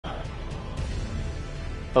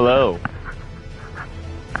Hello.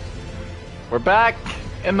 We're back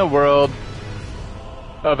in the world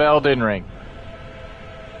of Elden Ring.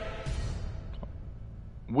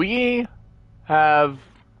 We have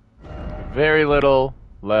very little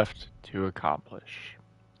left to accomplish,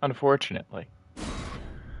 unfortunately.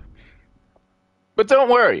 But don't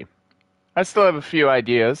worry. I still have a few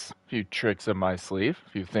ideas, a few tricks up my sleeve, a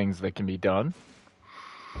few things that can be done.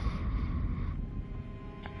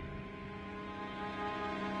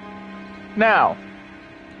 Now,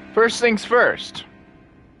 first things first.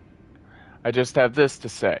 I just have this to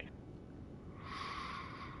say.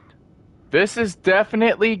 This is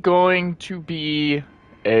definitely going to be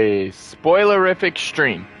a spoilerific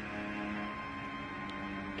stream.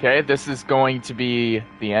 Okay, this is going to be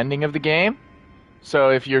the ending of the game.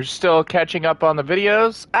 So if you're still catching up on the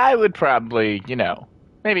videos, I would probably,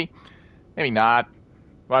 maybe not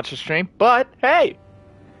watch the stream. But hey,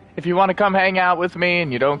 if you want to come hang out with me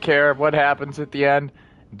and you don't care what happens at the end,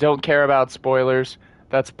 don't care about spoilers,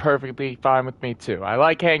 that's perfectly fine with me too. I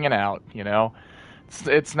like hanging out,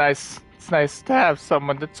 It's nice. It's nice to have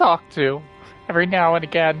someone to talk to every now and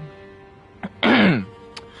again.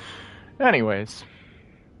 Anyways,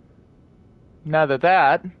 now that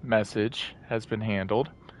that message has been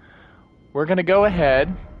handled, we're going to go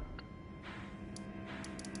ahead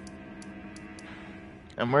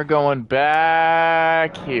and we're going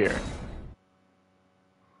back here.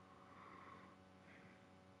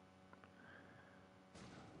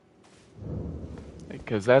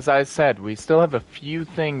 Because as I said, we still have a few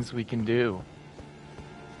things we can do.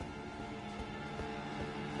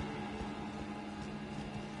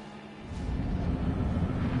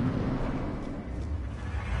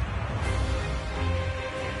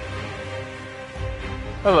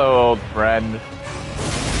 Hello, old friend.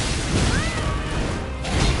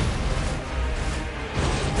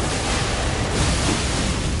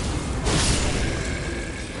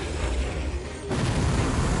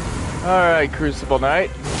 Alright, Crucible Knight.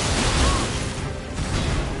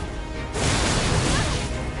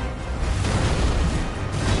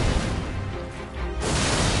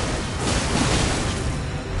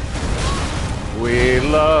 We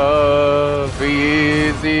love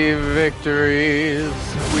easy victories.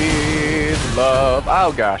 We love...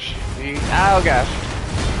 Oh gosh. Oh gosh.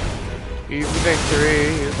 Easy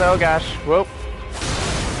victories. Oh gosh. Whoop.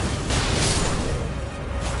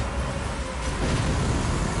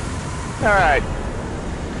 Alright.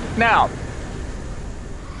 Now,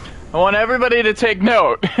 I want everybody to take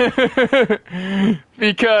note.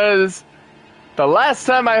 Because the last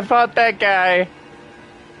time I fought that guy,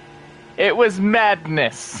 it was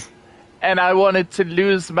madness. And I wanted to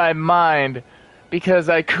lose my mind because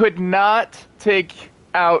I could not take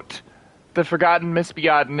out the Forgotten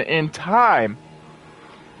Misbegotten in time.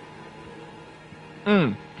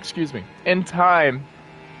 Excuse me. In time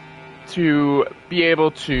to be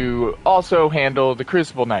able to also handle the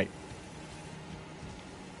Crucible Knight.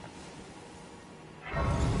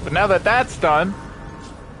 But now that that's done,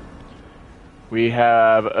 we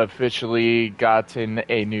have officially gotten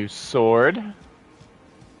a new sword.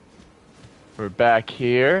 We're back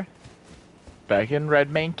here, back in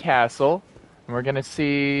Redmane Castle, and we're gonna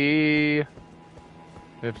see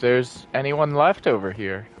if there's anyone left over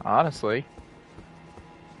here, honestly.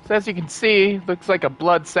 So as you can see, looks like a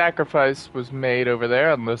blood sacrifice was made over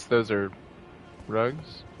there, unless those are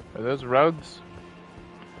rugs. Are those rugs?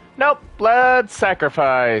 Nope, blood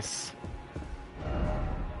sacrifice.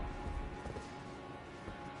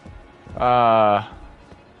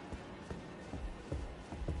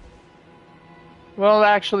 Well,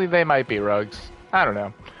 actually, they might be rugs. I don't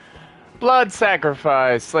know. Blood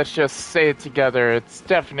sacrifice. Let's just say it together. It's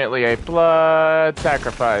definitely a blood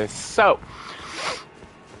sacrifice. So,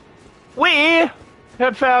 we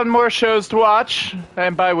have found more shows to watch.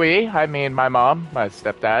 And by we, I mean my mom, my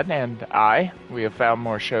stepdad, and I. We have found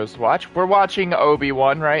more shows to watch. We're watching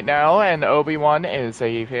Obi-Wan right now, and Obi-Wan is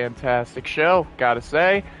a fantastic show, gotta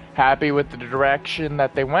say. Happy with the direction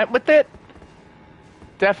that they went with it.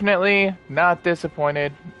 Definitely not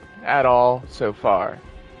disappointed at all so far.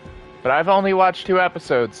 But I've only watched 2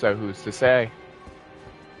 episodes, so who's to say?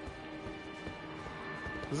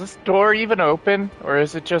 Is this door even open, or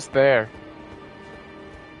is it just there?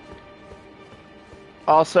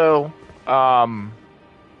 Also, don't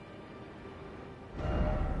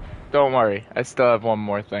worry, I still have one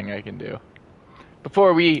more thing I can do.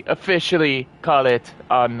 Before we officially call it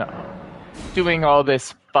on doing all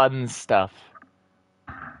this fun stuff.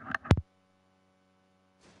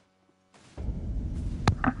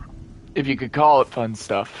 If you could call it fun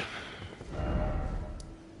stuff.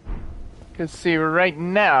 Because see, right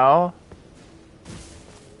now,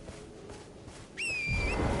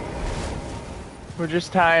 We're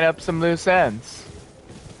just tying up some loose ends.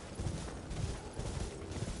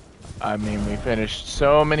 I mean, we finished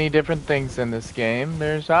so many different things in this game.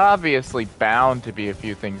 There's obviously bound to be a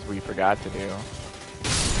few things we forgot to do.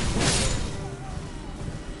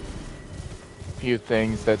 A few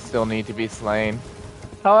things that still need to be slain.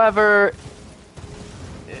 However,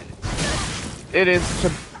 it is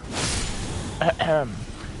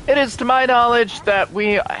to my knowledge that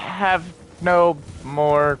we have no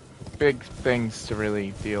more big things to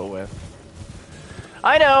really deal with.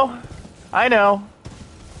 I know.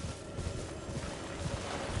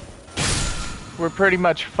 We're pretty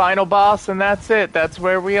much final boss and that's it. That's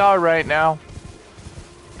where we are right now.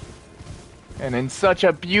 And in such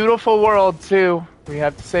a beautiful world too, we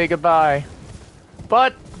have to say goodbye.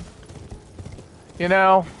 But, you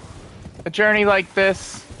know, a journey like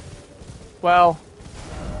this, well,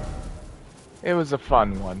 it was a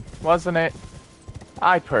fun one, wasn't it?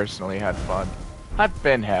 I personally had fun. I've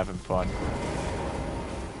been having fun.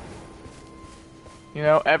 You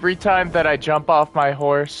know, every time that I jump off my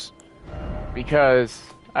horse, because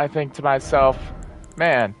I think to myself,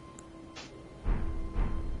 man,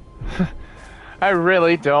 I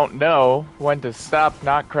really don't know when to stop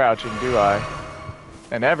not crouching, do I?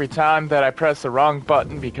 And every time that I press the wrong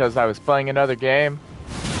button because I was playing another game,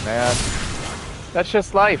 man, that's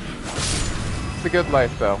just life. It's a good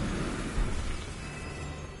life, though.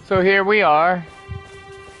 So here we are.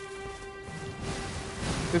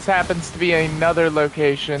 This happens to be another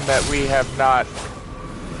location that we have not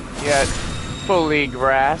yet fully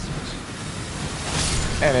grasped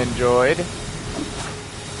and enjoyed.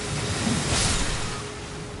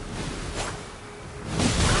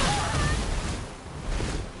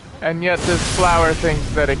 And yet this flower thinks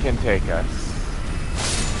that it can take us.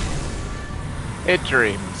 It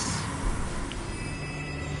dreams.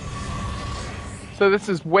 So this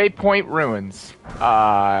is Waypoint Ruins.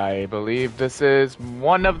 I believe this is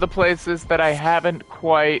one of the places that I haven't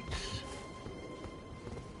quite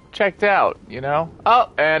checked out, you know? Oh,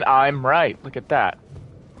 and I'm right. Look at that.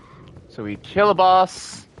 So we kill a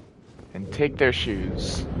boss and take their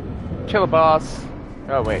shoes. Kill a boss.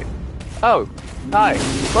 Oh, wait. Oh, hi.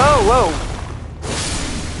 Whoa, whoa.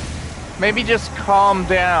 Maybe just calm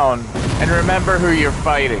down and remember who you're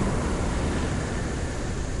fighting.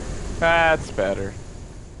 That's better.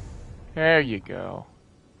 There you go.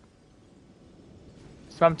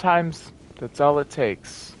 Sometimes that's all it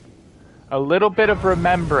takes. A little bit of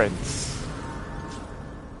remembrance.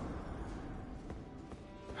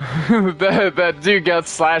 that dude got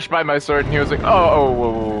slashed by my sword and he was like, oh,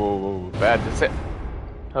 whoa, bad to say.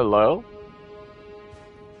 Hello?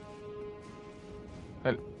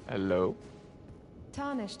 Hello?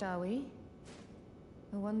 Tarnished, are we?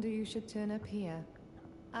 No wonder you should turn up here.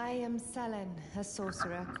 I am Selen, a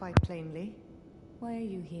sorcerer, quite plainly. Why are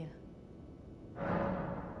you here?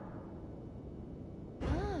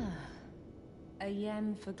 Ah, a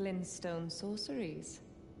yen for glintstone sorceries.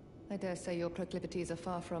 I dare say your proclivities are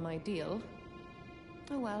far from ideal.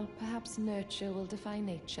 Oh well, perhaps nurture will defy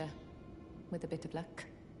nature, with a bit of luck.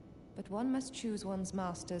 But one must choose one's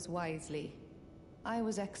masters wisely. I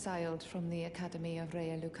was exiled from the Academy of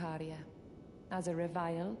Rea Lucaria as a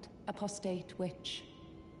reviled, apostate witch.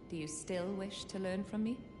 Do you still wish to learn from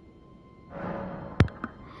me?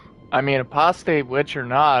 I mean, apostate witch or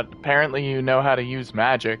not, apparently you know how to use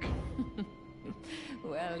magic.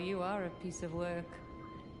 Well, you are a piece of work.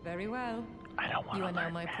 Very well. I don't want to learn You are now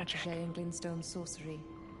my magic. protégé in glintstone sorcery.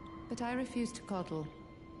 But I refuse to coddle,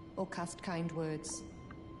 or cast kind words.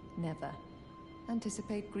 Never.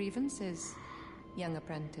 Anticipate grievances, young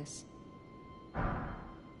apprentice.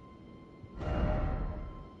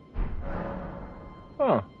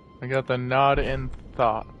 Huh. I got the nod in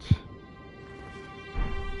thought.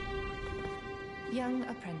 Young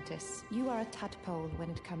apprentice, you are a tadpole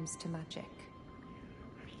when it comes to magic.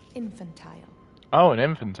 Infantile. Oh, an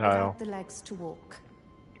infantile. Without the legs to walk.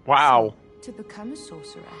 Wow. So, to become a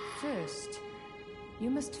sorcerer, first, you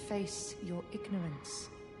must face your ignorance.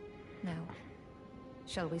 Now,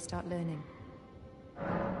 shall we start learning?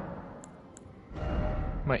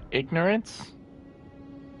 My ignorance?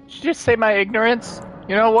 Did you just say my ignorance?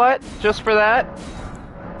 You know what? Just for that?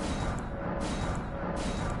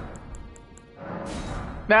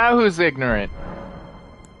 Now who's ignorant?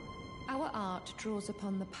 Our art draws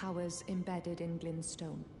upon the powers embedded in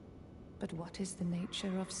glintstone. But what is the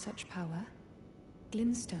nature of such power?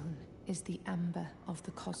 Glintstone is the amber of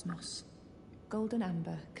the cosmos. Golden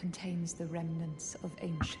amber contains the remnants of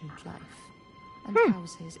ancient life and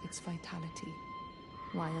houses its vitality,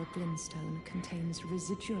 while glintstone contains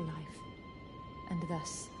residual life and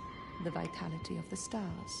thus the vitality of the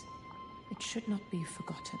stars. It should not be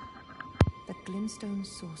forgotten that Glintstone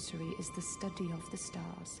sorcery is the study of the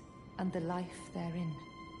stars and the life therein.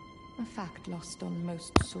 A fact lost on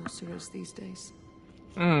most sorcerers these days.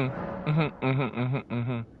 You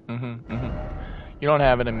don't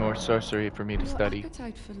have any more sorcery for me to Your study.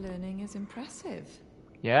 appetite for learning is impressive.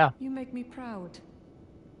 Yeah. You make me proud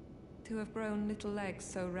to have grown little legs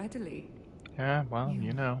so readily. Yeah, well,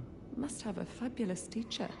 you know. Must have a fabulous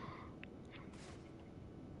teacher.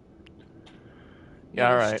 Yeah,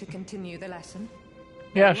 You all wish right. to continue the lesson?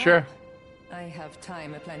 Yeah, Very sure. well. I have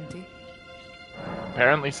time aplenty.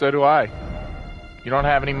 Apparently so do I. You don't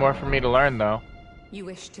have any more for me to learn, though. You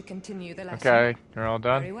wish to continue the lesson? Okay, you're all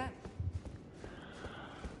done? Very well.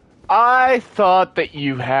 I thought that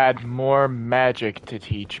you had more magic to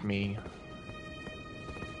teach me.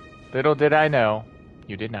 Little did I know,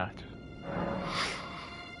 you did not.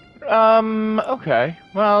 Okay.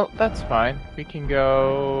 Well, that's fine. We can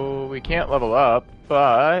go... We can't level up,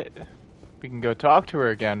 but... We can go talk to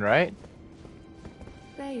her again, right?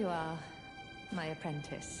 There you are, my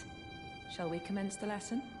apprentice. Shall we commence the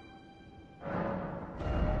lesson?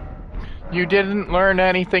 You didn't learn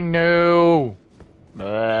anything new!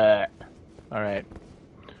 Blech. Alright.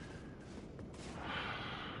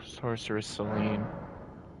 Sorceress Celine.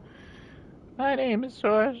 My name is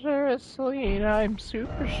Sorceress Celine. I'm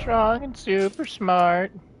super strong and super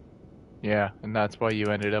smart. Yeah, and that's why you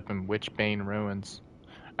ended up in Witchbane Ruins.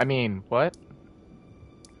 I mean, what?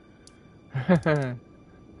 I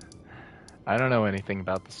don't know anything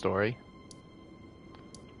about the story.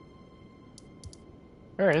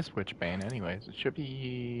 Where is Witchbane anyways? It should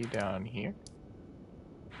be down here.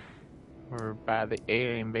 Or by the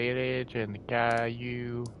alien village and the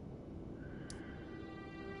Caillou.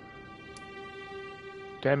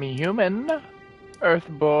 Demi-human. Earth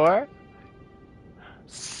boar.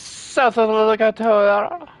 South of the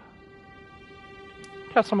Gatora.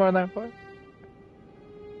 Castle more than that.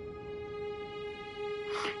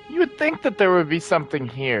 You would think that there would be something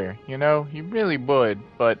here, you know? You really would,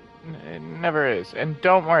 but it never is. And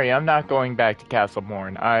don't worry, I'm not going back to Castle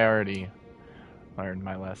Morn. I already learned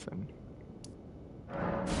my lesson.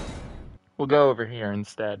 We'll go over here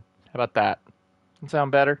instead. How about that? That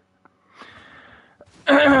sound better?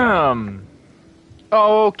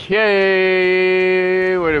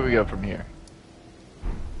 Okay, where do we go from here?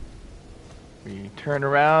 We turn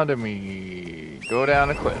around and we go down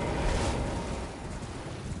a cliff.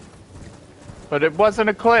 But it wasn't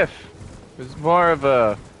a cliff. It was more of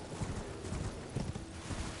a...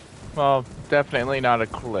 Well, definitely not a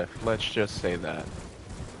cliff. Let's just say that.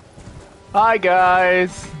 Hi,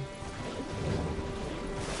 guys!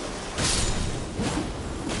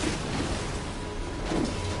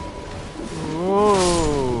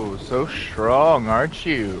 Ooh, so strong, aren't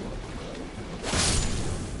you?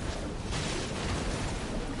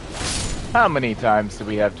 How many times do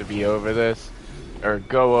we have to be over this? Or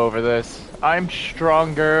go over this? I'm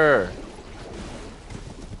stronger!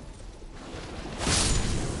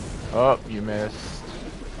 Oh, you missed.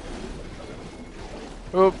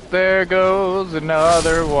 Oop, there goes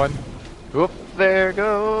another one. Oop, there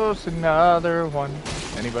goes another one.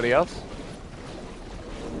 Anybody else?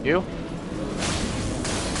 You?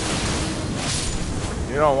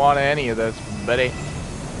 You don't want any of this, buddy.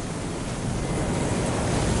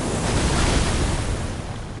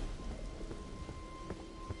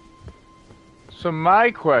 So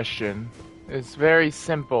my question is very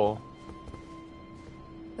simple.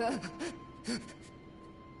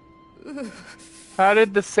 How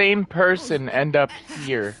did the same person end up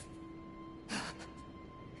here?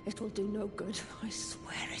 It will do no good, I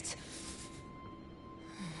swear it.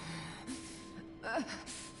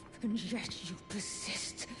 And yet you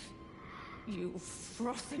persist. You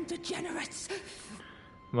frothing degenerates.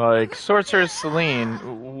 Like, Sorceress Celine,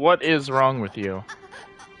 what is wrong with you?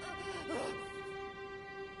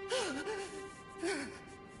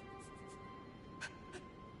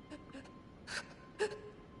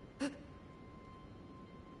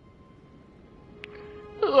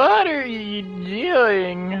 What are you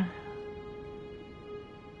doing?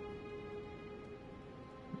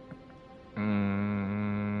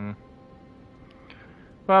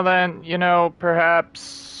 Well then, you know,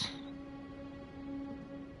 perhaps...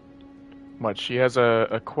 What, she has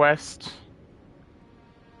a quest?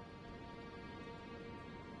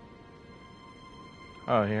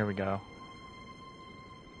 Oh, here we go.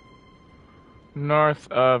 North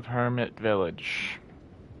of Hermit Village.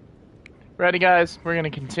 Ready, guys? We're gonna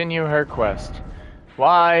continue her quest.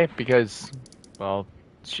 Why? Because, well,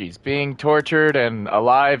 she's being tortured and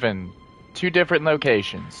alive in 2 different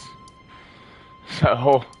locations.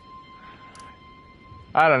 So,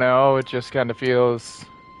 I don't know, it just kind of feels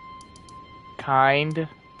kind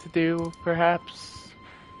to do, perhaps.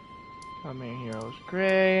 Come here, hero's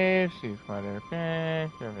grave, see water,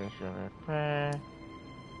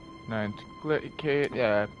 nine glycate,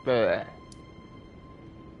 yeah, bleh.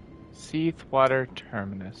 Seathwater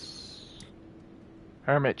Terminus.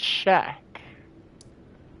 Hermit Shack.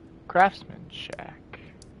 Craftsman Shack.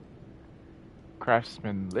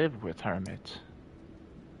 Craftsmen live with Hermit.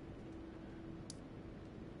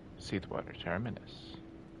 Seathwater Terminus.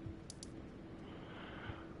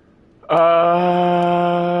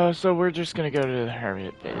 So we're just gonna go to the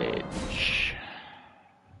Hermit Village.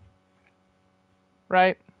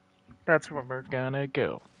 Right? That's where we're gonna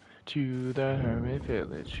go. To the Hermit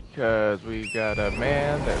Village. Cause we got a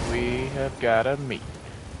man that we have gotta meet.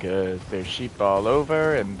 Cause there's sheep all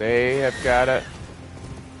over and they have gotta...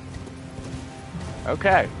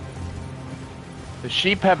 Okay. The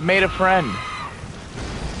sheep have made a friend.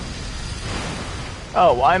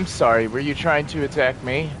 Oh, I'm sorry. Were you trying to attack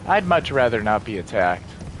me? I'd much rather not be attacked.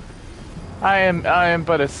 I am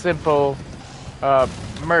but a simple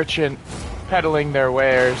merchant peddling their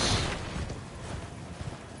wares.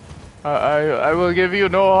 I will give you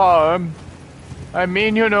no harm. I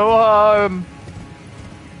mean you no harm.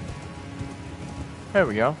 There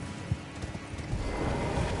we go.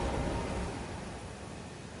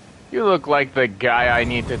 You look like the guy I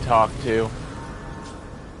need to talk to.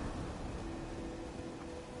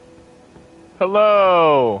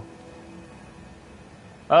 Hello.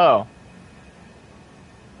 Oh.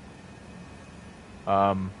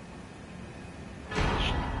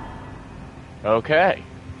 Okay.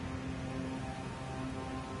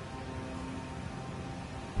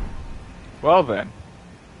 Well then.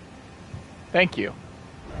 Thank you.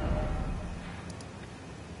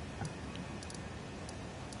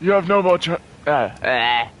 You have no much. You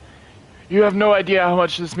have no idea how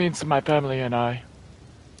much this means to my family and I.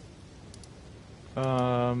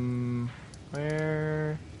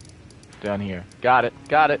 Where? Down here. Got it.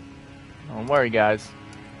 Got it. Don't worry, guys.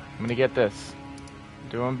 I'm gonna get this. I'm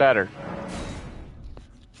doing better.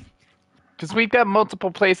 Because we've got multiple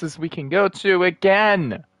places we can go to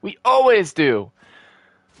again. We always do.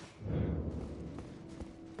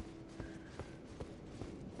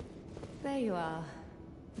 There you are,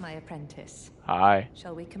 my apprentice. Hi.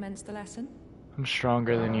 Shall we commence the lesson? I'm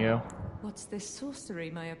stronger than you. What's this sorcery,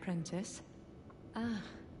 my apprentice? Ah,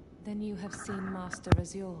 then you have seen Master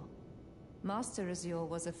Azure. Master Azure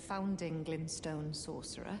was a founding Glintstone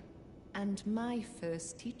sorcerer, and my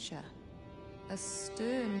first teacher. A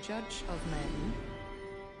stern judge of men.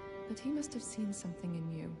 But he must have seen something in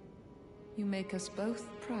you. You make us both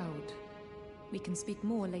proud. We can speak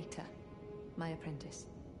more later, my apprentice.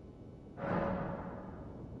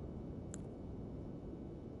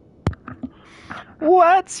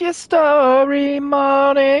 What's your story,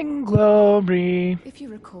 Morning Glory? If you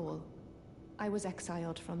recall, I was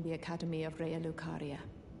exiled from the Academy of Rhea Lucaria.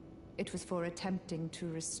 It was for attempting to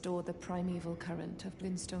restore the primeval current of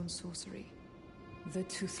Glintstone sorcery. The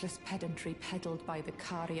toothless pedantry peddled by the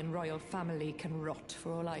Carian royal family can rot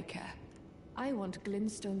for all I care. I want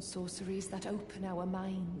Glintstone sorceries that open our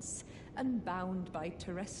minds, unbound by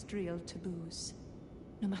terrestrial taboos,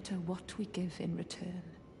 no matter what we give in return.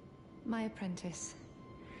 My apprentice,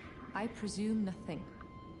 I presume nothing.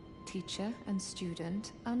 Teacher and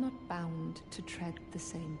student are not bound to tread the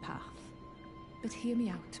same path. But hear me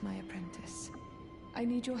out, my apprentice. I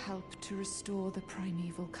need your help to restore the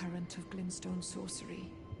primeval current of Glintstone sorcery.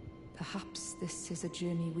 Perhaps this is a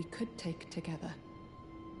journey we could take together.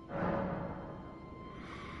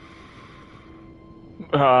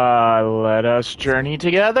 Let us journey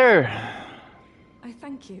together. I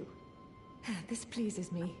thank you. This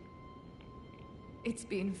pleases me. It's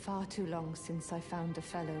been far too long since I found a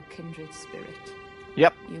fellow kindred spirit.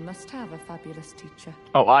 Yep. You must have a fabulous teacher.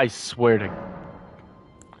 Oh, I swear to...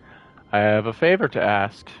 I have a favor to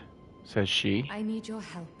ask, says she. I need your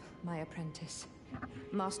help, my apprentice.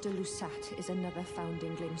 Master Lusat is another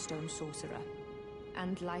founding Glintstone sorcerer.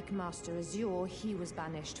 And like Master Azure, he was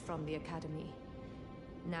banished from the Academy.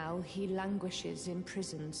 Now he languishes in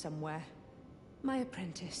prison somewhere. My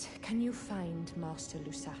apprentice, can you find Master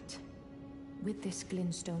Lusat? With this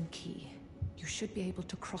Glintstone key, you should be able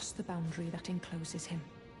to cross the boundary that encloses him.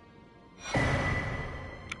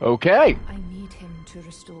 Okay. I need him to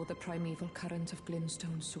restore the primeval current of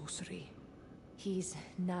Glintstone sorcery. He's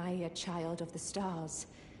nigh a child of the stars.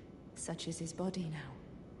 Such is his body now.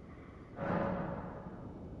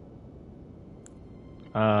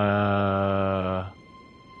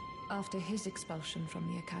 After his expulsion from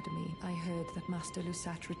the Academy, I heard that Master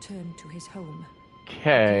Lusat returned to his home.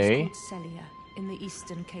 Okay. It's called Celia. in the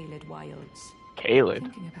eastern Caelid wilds. Caled.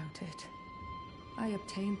 Thinking about it, I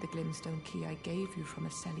obtained the glintstone key I gave you from a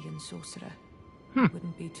Celian sorcerer.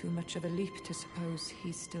 Wouldn't be too much of a leap to suppose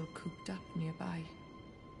he's still cooped up nearby.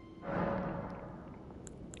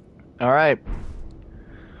 All right.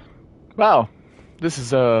 Well, this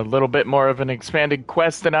is a little bit more of an expanded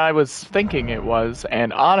quest than I was thinking it was,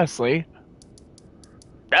 and honestly,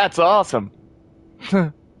 that's awesome.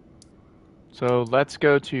 So let's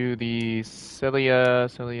go to the Celia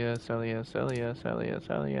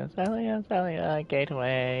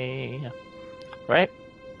gateway. Right?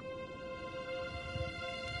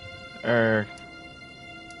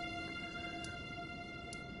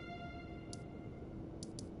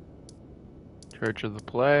 Church of the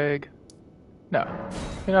Plague. No.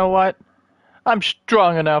 You know what? I'm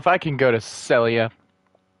strong enough. I can go to Celia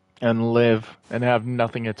and live and have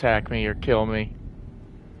nothing attack me or kill me.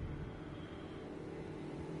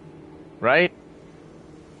 Right?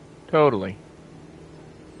 Totally.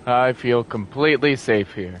 I feel completely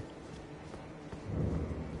safe here.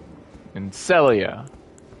 In Celia.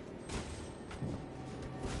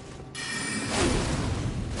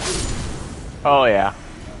 Oh yeah.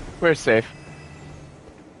 We're safe.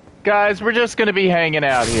 Guys, we're just gonna be hanging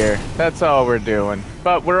out here. That's all we're doing.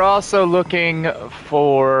 But we're also looking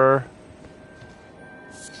for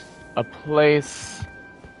a place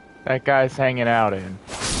that guy's hanging out in.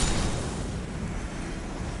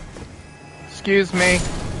 Excuse me.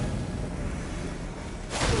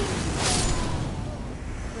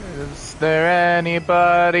 Is there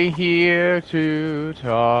anybody here to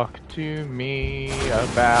talk to me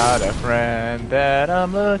about a friend that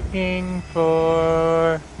I'm looking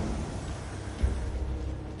for?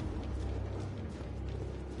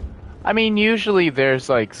 I mean, usually there's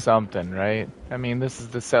like something, right? I mean, this is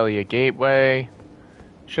the Celia Gateway.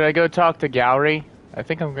 Should I go talk to Gowry? I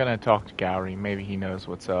think I'm gonna talk to Gowry. Maybe he knows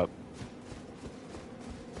what's up.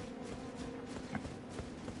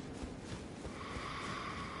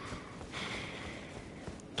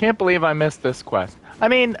 Can't believe I missed this quest. I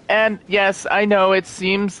mean, and yes, I know it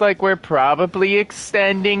seems like we're probably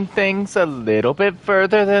extending things a little bit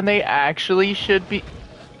further than they actually should be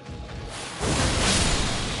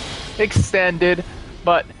extended,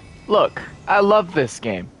 but look, I love this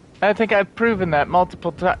game. I think I've proven that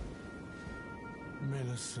multiple times.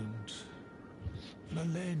 Millicent,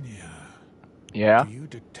 Malenia. Yeah? Do you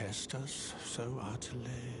detest us so utterly?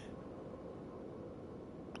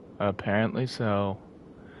 Apparently so.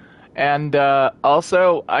 And,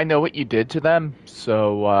 also, I know what you did to them,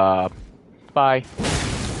 so, bye.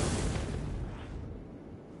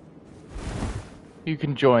 You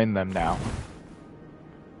can join them now.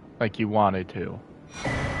 Like you wanted to.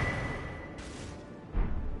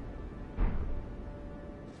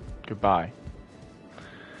 Goodbye.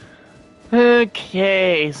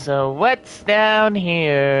 Okay, so what's down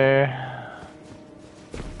here?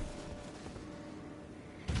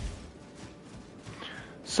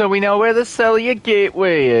 So we know where the Celia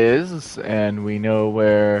Gateway is, and we know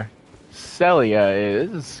where Celia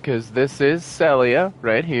is, because this is Celia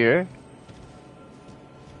right here.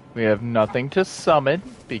 We have nothing to summon,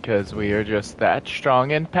 because we are just that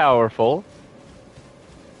strong and powerful.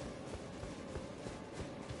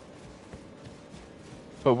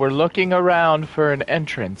 But we're looking around for an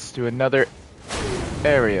entrance to another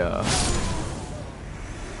area.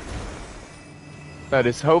 That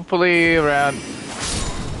is hopefully around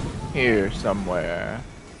here somewhere.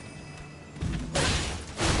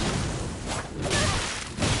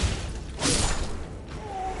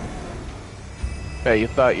 Bet you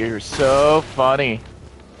thought you were so funny.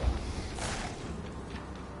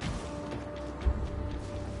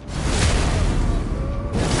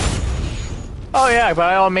 Oh yeah,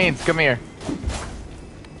 by all means, come here.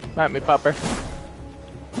 Let me, pupper.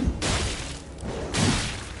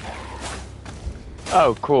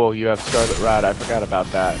 Oh, cool, you have Scarlet Rod. I forgot about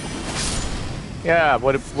that. Yeah,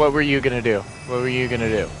 what were you gonna do? What were you gonna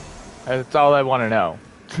do? That's all I want to know.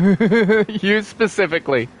 You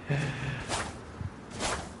specifically.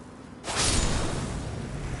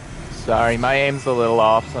 Sorry, my aim's a little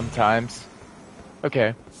off sometimes.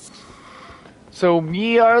 Okay. So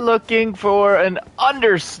we are looking for an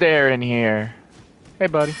understair in here. Hey,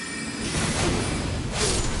 buddy.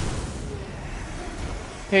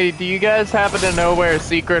 Hey, do you guys happen to know where a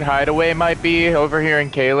secret hideaway might be over here in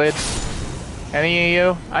Caelid? Any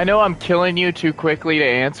of you? I know I'm killing you too quickly to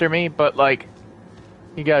answer me, but like,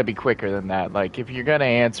 you gotta be quicker than that. Like, if you're gonna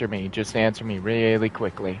answer me, just answer me really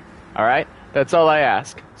quickly. Alright? That's all I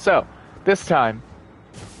ask. So, this time,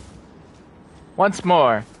 once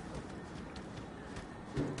more,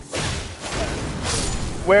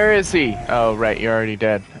 Where is he? Oh, right, you're already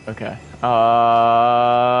dead. Okay.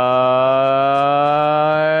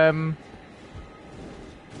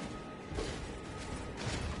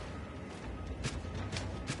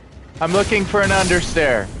 I'm looking for an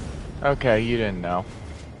understair. Okay, you didn't know.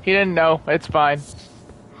 He didn't know. It's fine.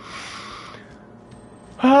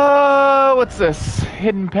 Oh, what's this?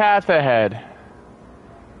 Hidden path ahead.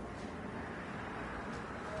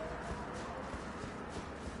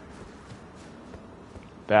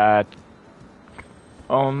 That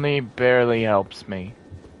only barely helps me.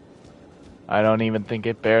 I don't even think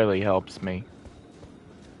it barely helps me.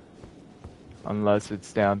 Unless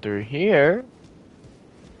it's down through here.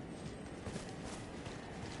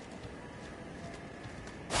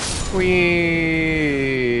 Whee!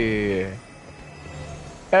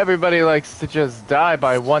 Everybody likes to just die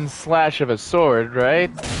by one slash of a sword, right?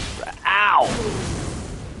 Ow!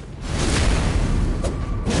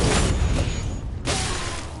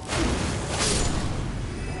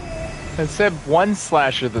 I said one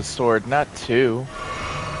slash of the sword, not two.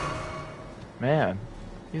 Man,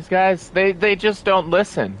 these guys, they just don't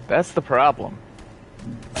listen. That's the problem.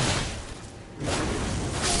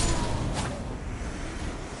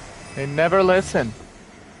 They never listen.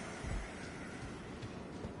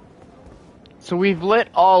 So we've lit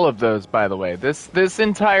all of those, by the way. This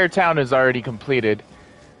entire town is already completed.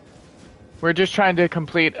 We're just trying to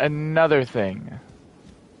complete another thing.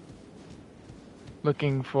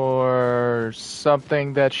 Looking for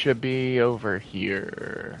something that should be over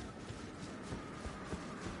here.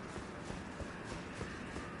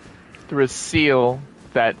 Through a seal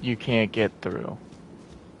that you can't get through.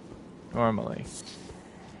 Normally.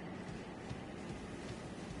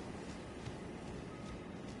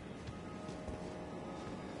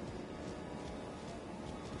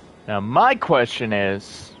 Now my question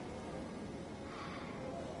is,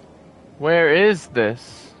 where is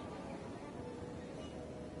this?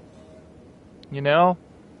 You know?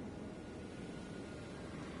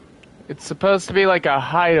 It's supposed to be like a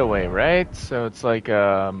hideaway, right? So it's like,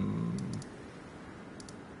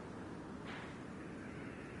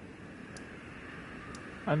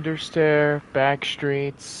 understair, back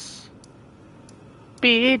streets,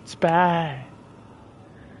 Beats by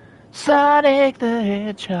Sonic the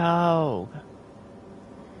Hedgehog.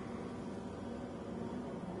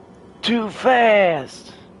 Too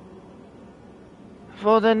fast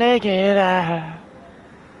for the naked eye.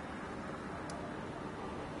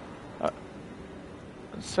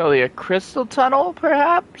 So a crystal tunnel,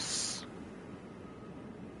 perhaps?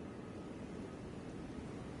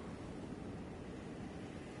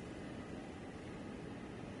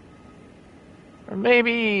 Or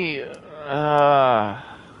maybe,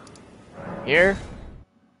 here?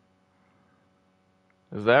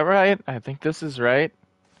 Is that right? I think this is right.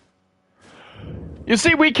 You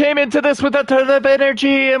see, we came into this with a ton of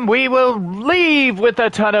energy, and we will leave with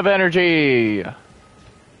a ton of energy.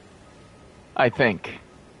 I think.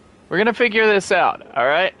 We're gonna figure this out,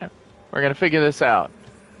 alright? We're gonna figure this out.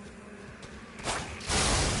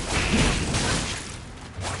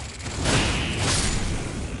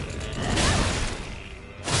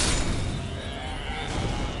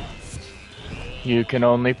 You can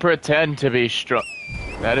only pretend to be strong.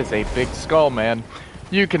 That is a big skull, man.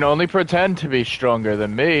 You can only pretend to be stronger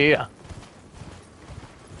than me.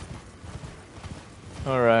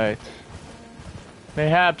 Alright.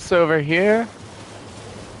 Mayhaps over here?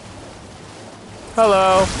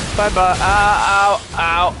 Hello. Bye-bye. Ow,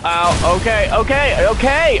 ow, ow. Okay. I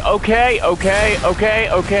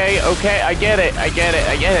get it. I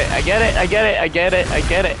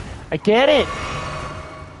get it.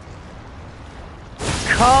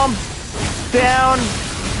 Calm down,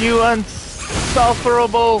 you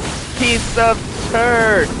insufferable piece of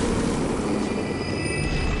turd.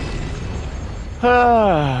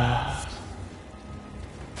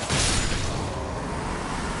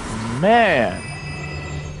 Man.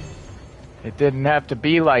 It didn't have to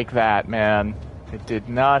be like that, man. It did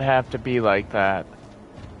not have to be like that.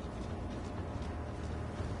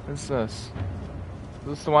 What's this? Is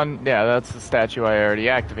this the one? Yeah, that's the statue I already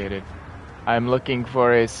activated. I'm looking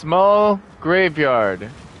for a small graveyard.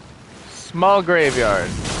 Small graveyard.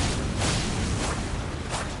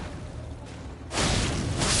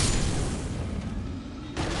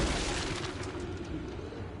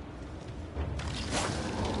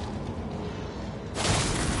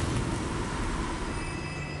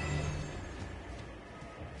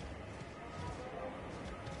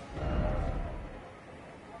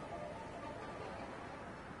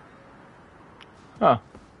 Huh.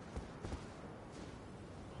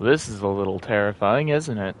 This is a little terrifying,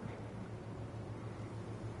 isn't it?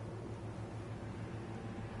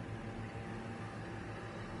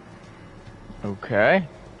 Okay.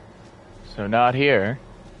 So not here.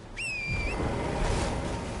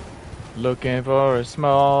 Looking for a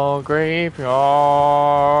small graveyard,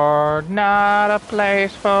 not a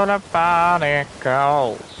place full of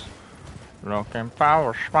barnacles. Looking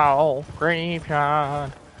for a small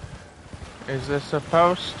graveyard. Is this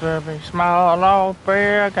supposed to be small or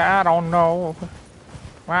big? I don't know.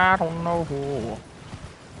 I don't know.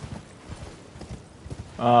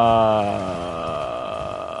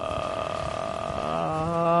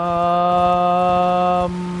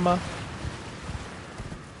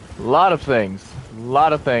 A lot of things. A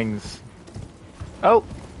lot of things. Oh,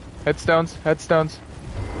 headstones, headstones.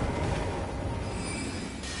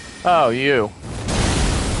 Oh, you.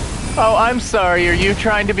 Oh, I'm sorry. Are you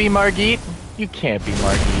trying to be Margit? You can't be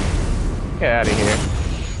Margit. Get out of here.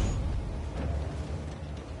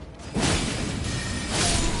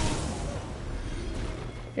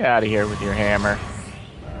 Get out of here with your hammer.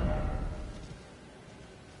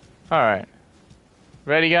 Alright.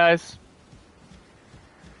 Ready, guys?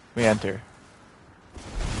 We enter.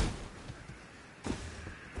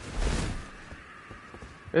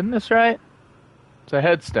 Isn't this right? It's a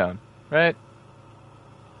headstone, right?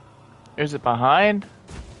 Is it behind?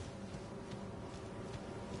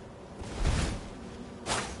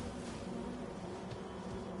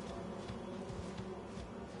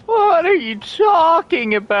 What are you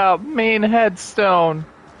talking about, main headstone?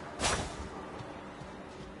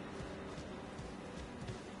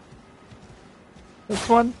 This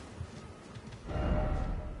one?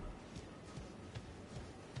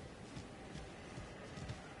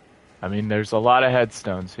 I mean, there's a lot of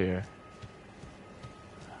headstones here.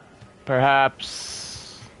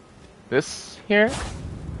 Perhaps this here?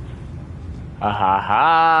 Ha ha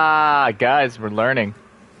ha! Guys, we're learning.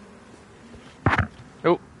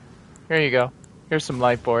 Oh, here you go. Here's some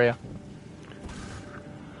light for you.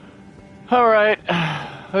 Alright,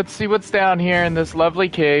 let's see what's down here in this lovely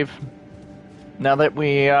cave. Now that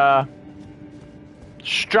we,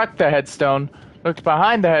 struck the headstone, looked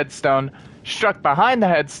behind the headstone, struck behind the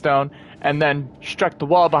headstone, and then struck the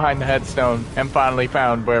wall behind the headstone, and finally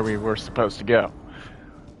found where we were supposed to go.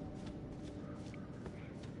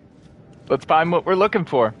 Let's find what we're looking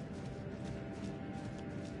for.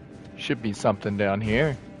 Should be something down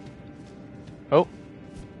here. Oh.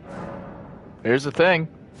 There's a thing.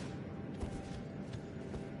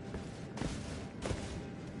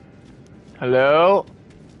 Hello?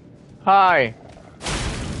 Hi.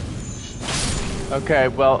 Okay,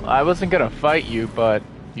 well, I wasn't gonna fight you, but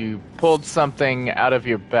you pulled something out of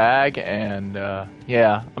your bag, and,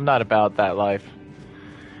 yeah, I'm not about that life.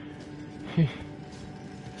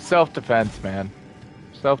 Self-defense, man.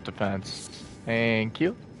 Self-defense. Thank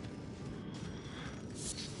you.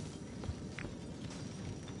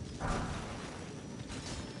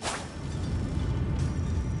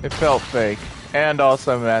 It felt fake. And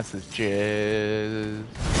also messages.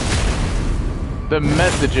 The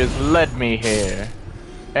messages led me here.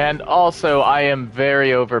 And also, I am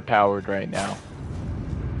very overpowered right now.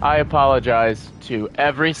 I apologize to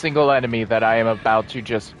every single enemy that I am about to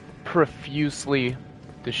just profusely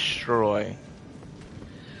destroy.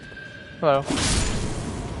 Hello.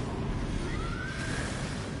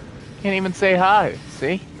 Can't even say hi.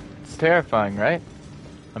 See? It's terrifying, right?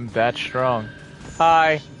 I'm that strong.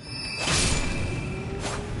 Hi.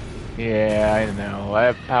 Yeah, I know. I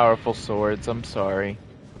have powerful swords. I'm sorry.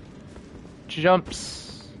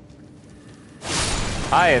 Jumps.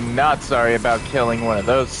 I am not sorry about killing one of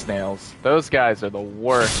those snails. Those guys are the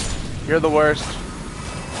worst. You're the worst.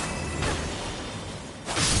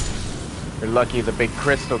 You're lucky the big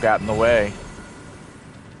crystal got in the way.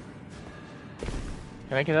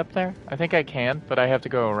 Can I get up there? I think I can, but I have to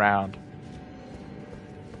go around.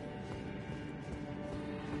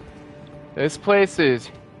 This place is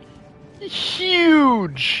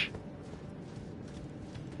huge!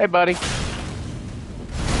 Hey, buddy.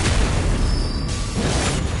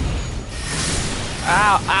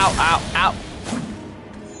 Ow, ow, ow, ow.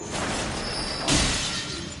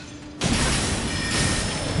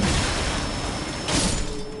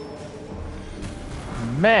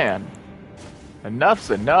 Man.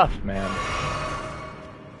 Enough's enough, man.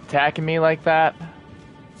 Attacking me like that?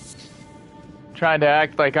 Trying to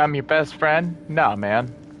act like I'm your best friend? Nah,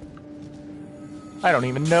 man. I don't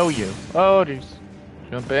even know you. Oh, jeez.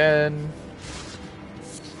 Jump in.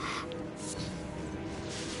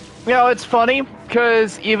 You know, it's funny,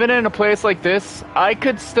 because even in a place like this, I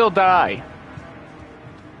could still die.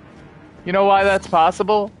 You know why that's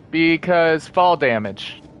possible? Because fall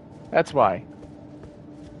damage. That's why.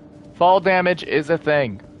 Fall damage is a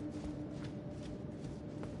thing.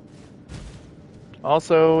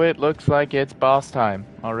 Also, it looks like it's boss time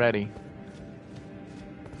already.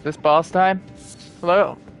 Is this boss time?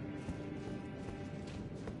 Hello?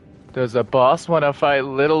 Does the boss want to fight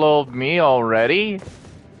little old me already?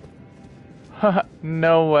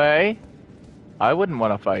 No way. I wouldn't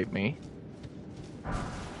want to fight me.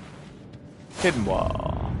 Hidden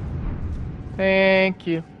wall. Thank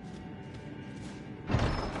you.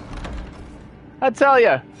 I tell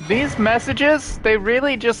ya, these messages, they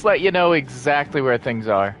really just let you know exactly where things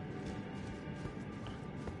are.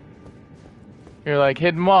 You're like,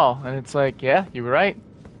 hidden wall. And it's like, yeah, you were right.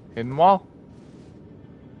 Hidden wall.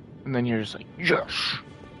 And then you're just like, yes!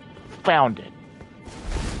 Found it.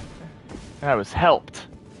 And I was helped.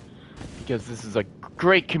 Because this is a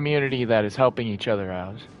great community that is helping each other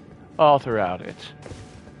out. All throughout it.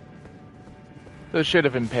 Those should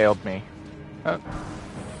have impaled me.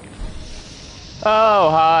 Oh,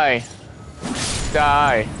 hi.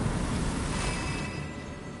 Die.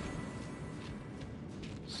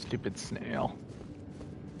 Stupid snail.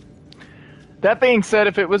 That being said,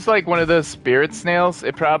 if it was like one of those spirit snails,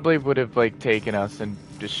 it probably would have like taken us and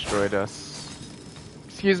destroyed us.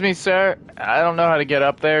 Excuse me, sir. I don't know how to get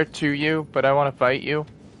up there to you, but I want to fight you.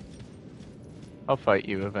 I'll fight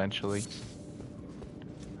you eventually.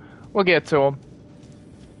 We'll get to him.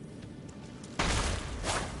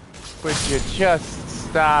 Would you just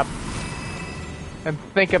stop and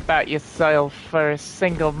think about yourself for a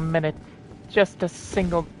single minute? Just a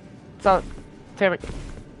single solitary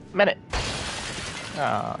minute. Oh,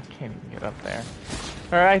 I can't even get up there.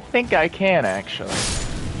 Or I think I can, actually.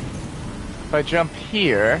 If I jump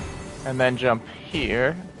here, and then jump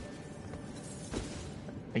here.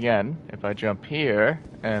 Again, if I jump here,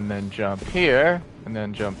 and then jump here, and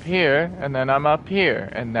then jump here, and then I'm up here.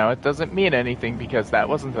 And now it doesn't mean anything because that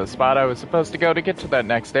wasn't the spot I was supposed to go to get to that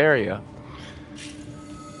next area.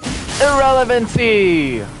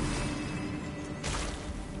 Irrelevancy!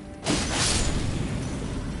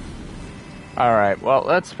 Alright, well,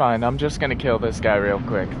 that's fine. I'm just gonna kill this guy real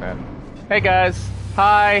quick then. Hey guys!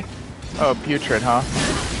 Hi! Oh, putrid, huh?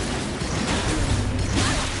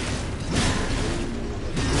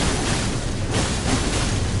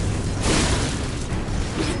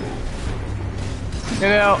 You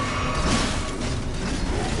know,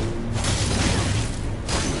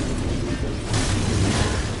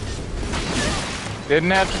 didn't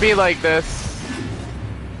have to be like this.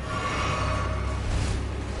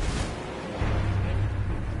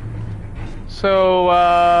 So,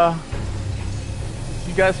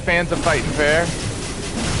 you guys fans of Fightin' Fair?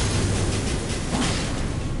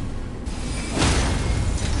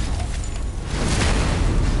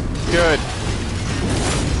 Good.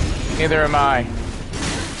 Neither am I.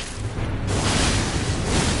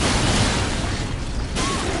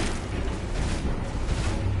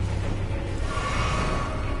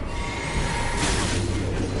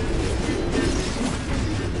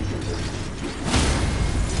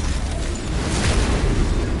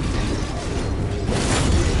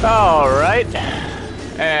 All right,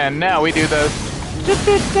 and now we do the.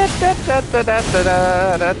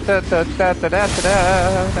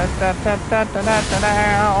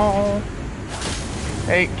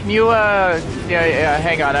 Hey, can you yeah,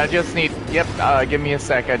 hang on. I just need. Yep. Give me a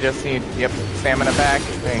sec. I just need. Yep. Stamina back.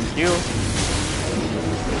 Thank you.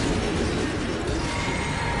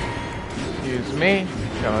 Excuse me.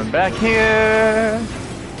 Coming back here.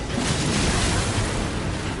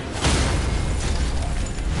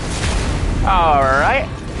 Alright.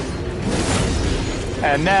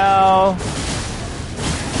 And now...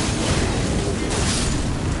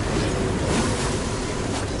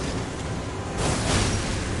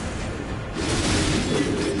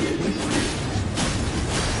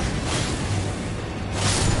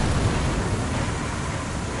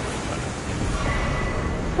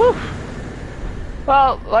 Whew.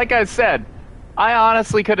 Well, like I said, I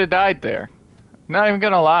honestly could have died there. Not even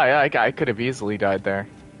gonna lie, I could have easily died there.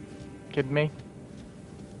 Kidding me?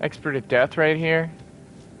 Expert at death right here.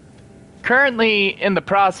 Currently in the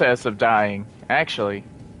process of dying, actually.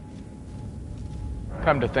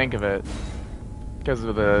 Come to think of it. Because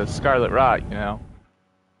of the scarlet rot, you know.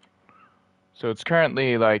 So it's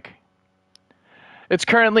currently like... It's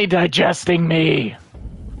currently digesting me!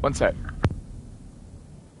 One sec.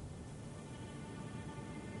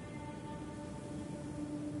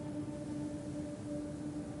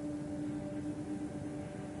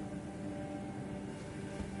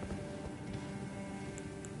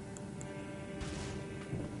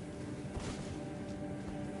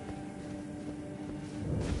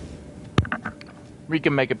 We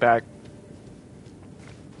can make it back.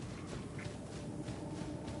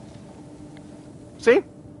 See?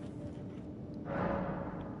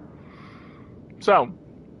 So,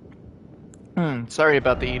 sorry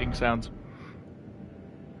about the eating sounds.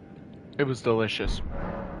 It was delicious.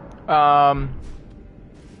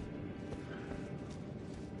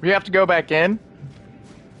 We have to go back in.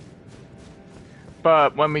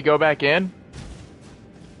 But when we go back in,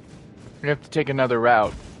 we have to take another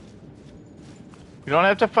route. We don't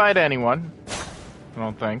have to fight anyone, I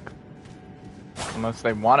don't think. Unless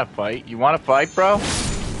they want to fight. You want to fight, bro?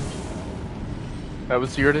 That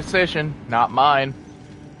was your decision, not mine.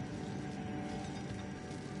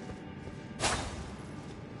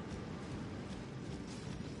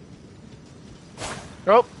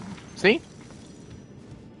 Oh, see?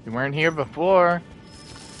 You weren't here before.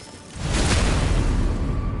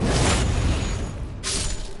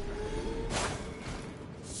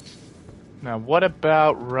 Now, what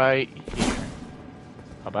about right here?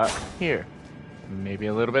 How about here? Maybe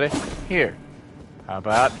a little bit of here. How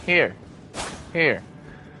about here? Here.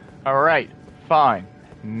 Alright, fine.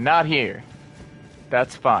 Not here.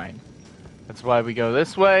 That's fine. That's why we go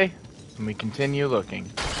this way, and we continue looking.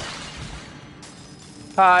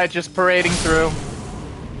 Hi, just parading through.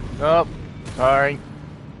 Oh, sorry.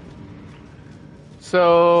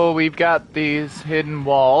 So, we've got these hidden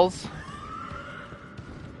walls.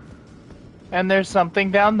 And there's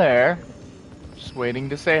something down there, just waiting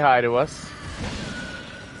to say hi to us.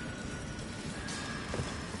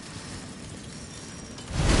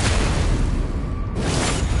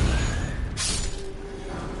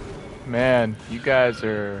 Man, you guys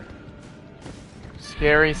are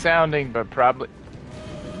scary sounding, but probably...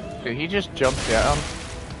 Did he just jump down?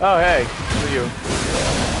 Oh, hey, it's you.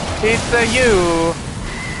 It's you!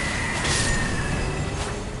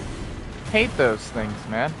 Hate those things,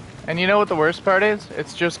 man. And you know what the worst part is?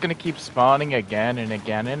 It's just gonna keep spawning again and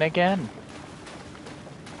again and again.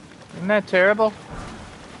 Isn't that terrible?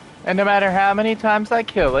 And no matter how many times I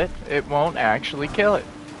kill it, it won't actually kill it.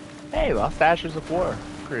 Hey, Lost Ashes of War.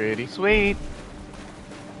 Pretty sweet.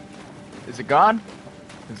 Is it gone?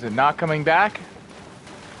 Is it not coming back?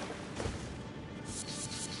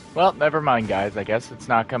 Well, never mind, guys. I guess it's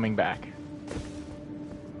not coming back.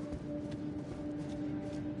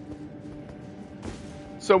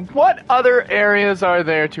 So what other areas are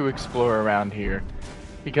there to explore around here?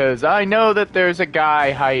 Because I know that there's a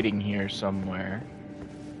guy hiding here somewhere.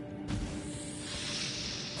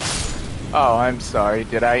 Oh, I'm sorry.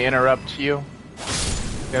 Did I interrupt you?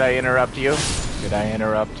 Did I interrupt you? Did I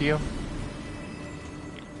interrupt you?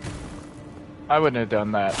 I wouldn't have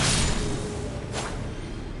done that.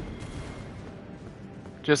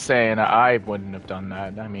 Just saying, I wouldn't have done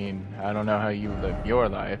that. I mean, I don't know how you live your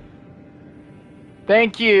life.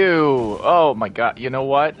 Thank you! Oh my god, you know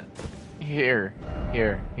what? Here.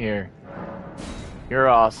 You're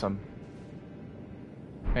awesome.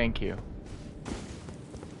 Thank you.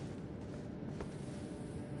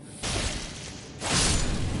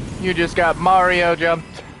 You just got Mario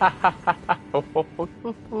jumped.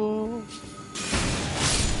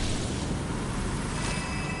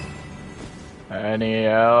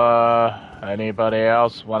 Anybody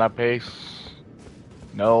else want a piece?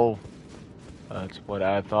 No. That's what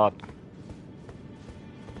I thought.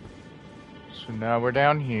 So now we're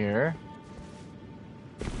down here.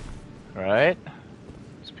 Right?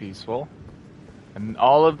 It's peaceful. And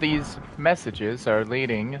all of these messages are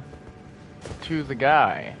leading to the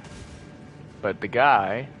guy. But the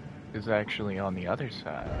guy is actually on the other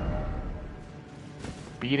side.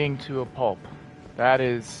 Beating to a pulp. That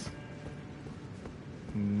is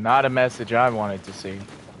not a message I wanted to see.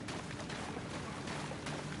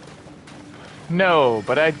 No,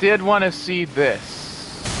 but I did want to see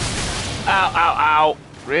this. Ow, ow, ow.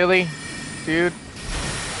 Really? Dude?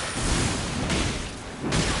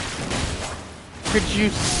 Could you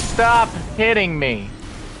stop hitting me?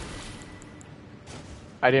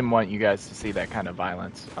 I didn't want you guys to see that kind of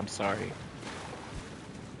violence. I'm sorry.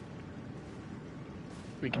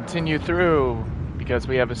 We continue through because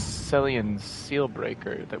we have a Cillian seal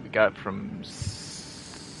breaker that we got from Celine?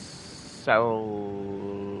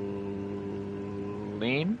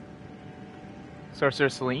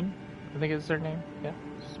 Sorceress Celine, I think is her name. Yeah,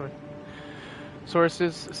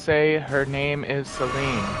 sources say her name is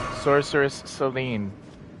Celine. Sorceress Celine.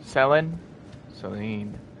 Celine?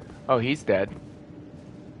 Celine. Oh, he's dead.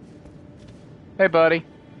 Hey, buddy.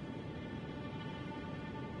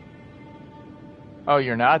 Oh,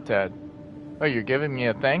 you're not dead. Oh, you're giving me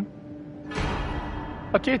a thing?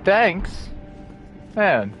 Oh, gee, thanks.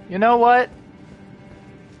 Man, you know what?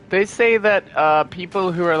 They say that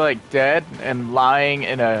people who are like dead and lying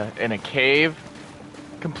in a cave,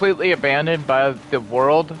 completely abandoned by the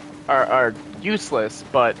world, are useless.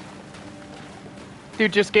 But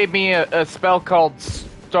dude just gave me a spell called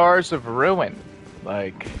Stars of Ruin.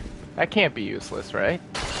 Like, that can't be useless, right?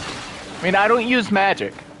 I mean, I don't use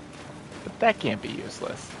magic, but that can't be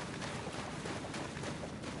useless.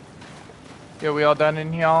 Yo, we all done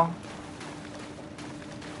in here?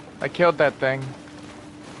 I killed that thing.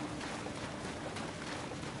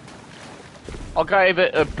 I gave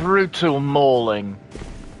it a brutal mauling.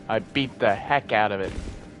 I beat the heck out of it.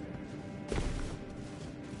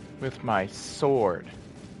 With my sword.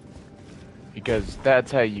 Because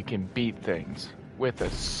that's how you can beat things. With a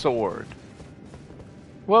sword.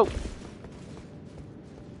 Whoa!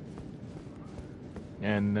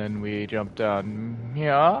 And then we jumped down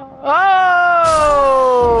here. Oh!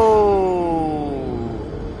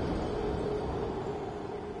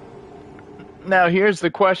 Now here's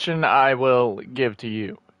the question I will give to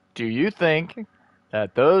you. Do you think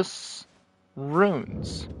that those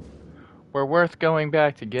runes were worth going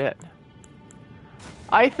back to get?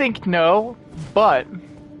 I think no, but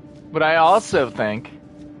what I also think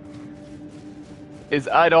is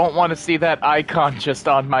I don't want to see that icon just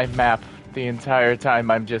on my map the entire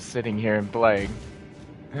time I'm just sitting here and playing.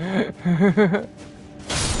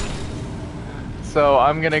 So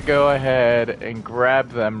I'm gonna go ahead and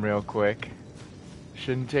grab them real quick.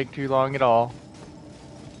 Shouldn't take too long at all.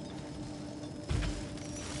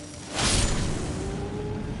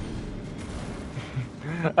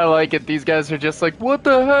 I like it. These guys are just like, what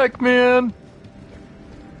the heck, man?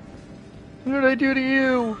 What did I do to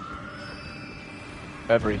you?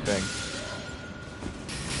 Everything.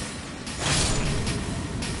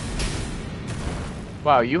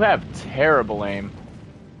 Wow, you have terrible aim.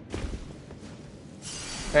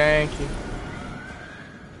 Thank you.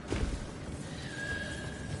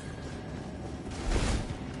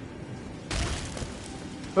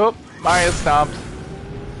 Oh, Mario stomped.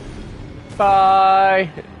 Bye.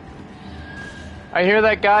 I hear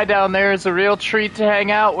that guy down there is a real treat to hang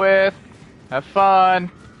out with. Have fun.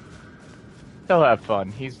 He'll have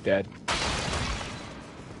fun. He's dead.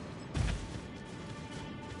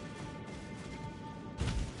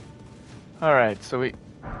 Alright, so we...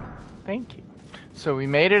 Thank you. So we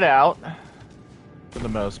made it out, for the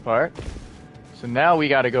most part. So now we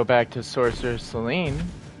gotta go back to Sorcerer Celine.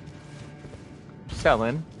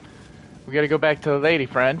 Selin. We gotta go back to the lady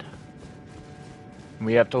friend.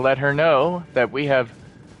 We have to let her know that we have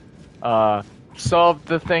solved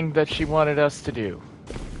the thing that she wanted us to do.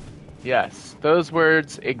 Yes, those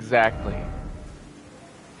words exactly.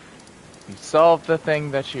 We solved the thing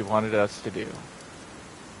that she wanted us to do.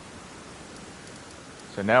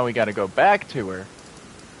 So now we gotta go back to her.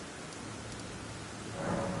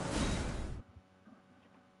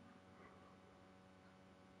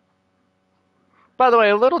 By the way,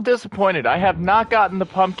 a little disappointed. I have not gotten the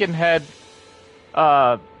pumpkin head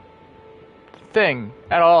thing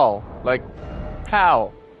at all. Like,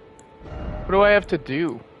 how? What do I have to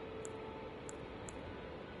do?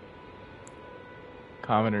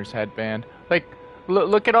 Commoner's headband. Like,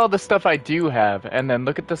 look at all the stuff I do have, and then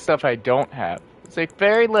look at the stuff I don't have. It's like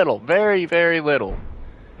very little, very, very little.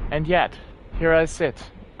 And yet, here I sit,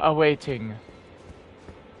 awaiting.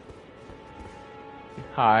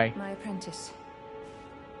 Hi. My apprentice.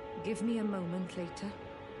 Give me a moment later.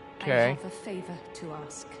 Okay. I have a favor to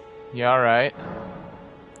ask. Yeah, alright.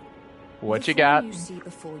 What you got? The form you see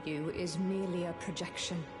before you is merely a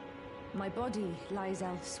projection. My body lies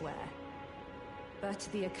elsewhere. But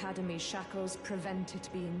the Academy's shackles prevent it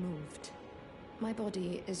being moved. My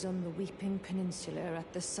body is on the Weeping Peninsula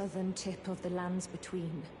at the southern tip of the lands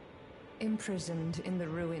between. Imprisoned in the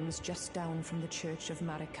ruins just down from the Church of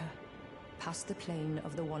Marika, past the plain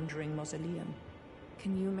of the Wandering Mausoleum.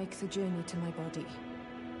 Can you make the journey to my body?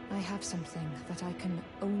 I have something that I can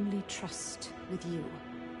only trust with you.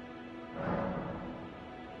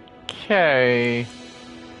 Okay.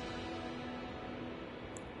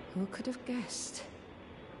 Who could have guessed?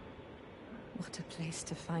 What a place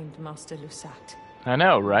to find Master Lusat. I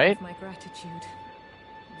know, right? My gratitude.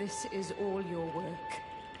 This is all your work.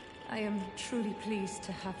 I am truly pleased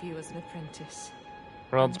to have you as an apprentice.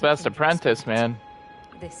 World's best apprentice, man.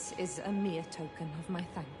 This is a mere token of my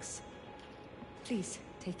thanks. Please,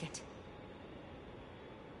 take it.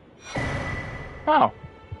 Oh.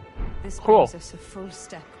 This Cool. brings us a full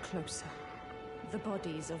step closer. The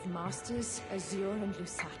bodies of Masters Azure and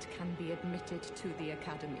Lusat can be admitted to the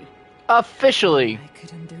Academy. Officially. I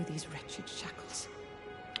could undo these wretched shackles.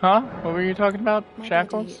 Huh? What were you talking about? My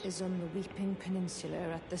Shackles? body is on the Weeping Peninsula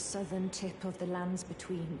at the southern tip of the lands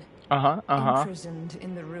between. Imprisoned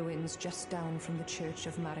in the ruins just down from the Church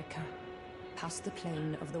of Marika, past the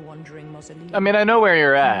plain of the Wandering Mausoleum. I mean, I know where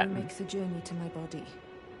you're at. Can you make the journey to my body?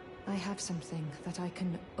 I have something that I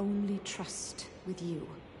can only trust with you.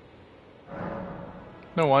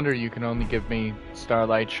 No wonder you can only give me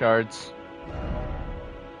starlight shards.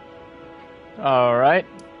 Alright.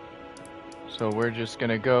 So we're just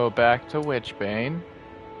gonna go back to Witchbane.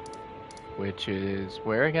 Which is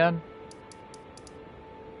where again?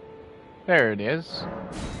 There it is.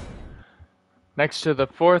 Next to the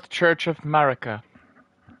 4th Church of Marika.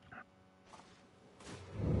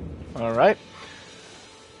 Alright.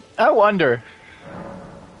 I wonder.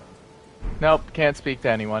 Nope, can't speak to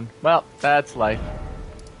anyone. Well, that's life.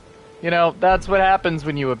 You know, that's what happens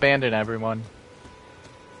when you abandon everyone.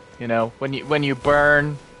 You know, when you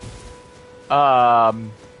burn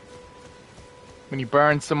when you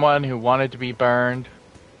burn someone who wanted to be burned,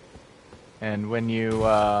 and when you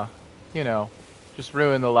you know, just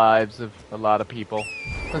ruin the lives of a lot of people.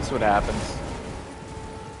 That's what happens.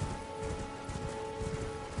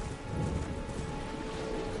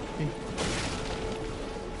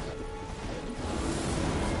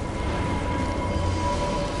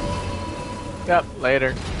 Yep,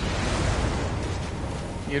 later.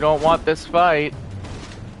 You don't want this fight.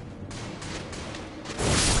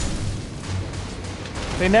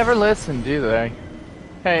 They never listen, do they?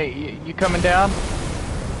 Hey, you coming down?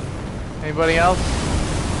 Anybody else?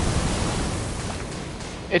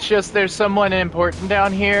 It's just there's someone important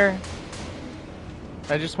down here.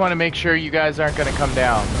 I just want to make sure you guys aren't going to come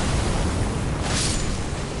down.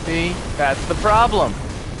 See? That's the problem.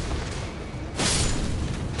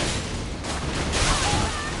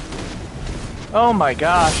 Oh my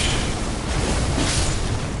gosh.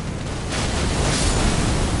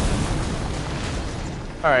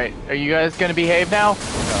 Alright, are you guys gonna behave now?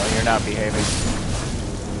 No, you're not behaving.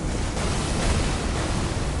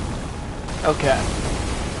 Okay.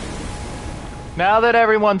 Now that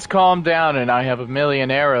everyone's calmed down and I have a million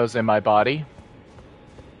arrows in my body,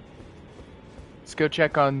 let's go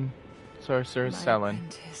check on Sorcerer Selin.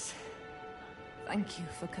 Apprentice. Thank you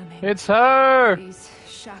for coming. It's her! These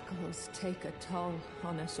shackles take a toll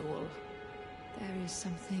on us all. There is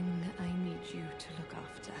something I need you to look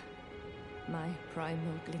after. My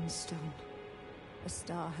primal glintstone. A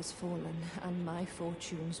star has fallen, and my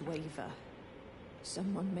fortunes waver.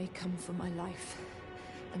 Someone may come for my life,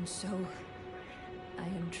 and so I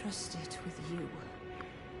entrust it with you,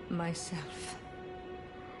 myself.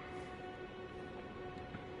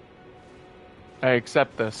 I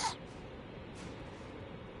accept this.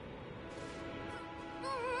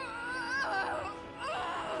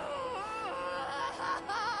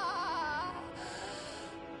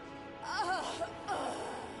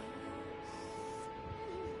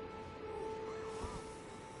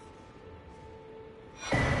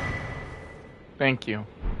 Thank you,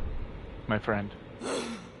 my friend.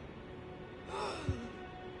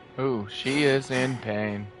 Ooh, she is in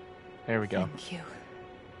pain. There we go. Thank you,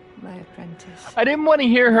 my apprentice. I didn't want to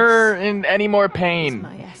hear her in any more pain,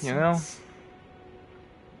 My essence. you know?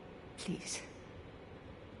 Please,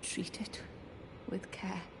 treat it with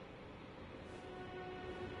care.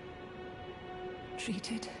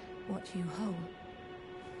 Treat it what you hold.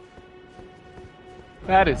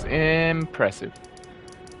 That is impressive.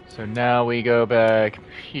 So now we go back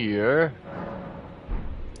here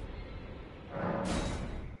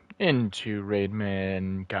into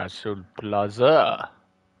Raidman Castle Plaza.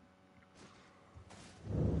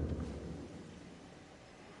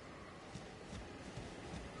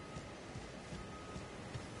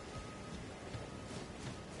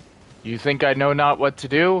 You think I know not what to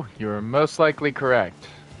do? You are most likely correct.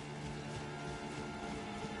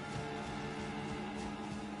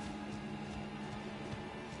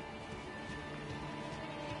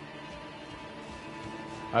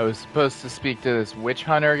 I was supposed to speak to this witch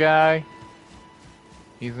hunter guy.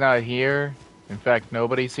 He's not here. In fact,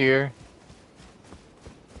 nobody's here.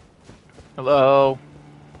 Hello?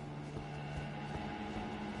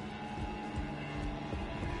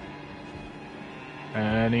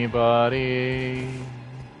 Anybody?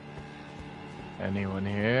 Anyone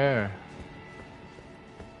here?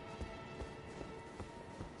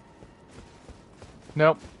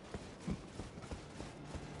 Nope.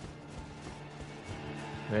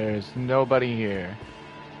 There's nobody here.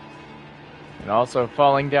 And also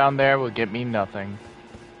falling down there will get me nothing.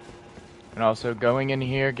 And also going in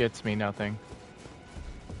here gets me nothing.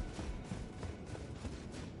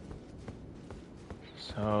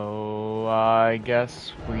 So I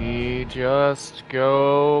guess we just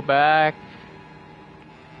go back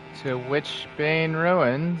to Witchbane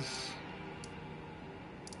Ruins.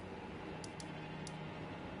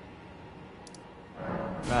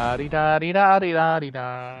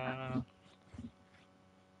 Da-dee-da-dee-da-dee-da-dee-da.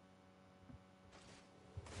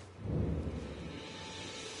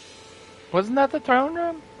 Wasn't that the throne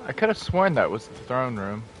room? I could have sworn that was the throne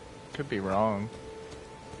room. Could be wrong.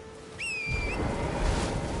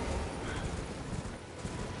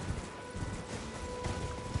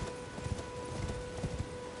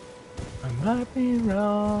 I might be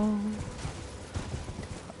wrong.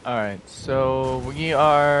 Alright, so we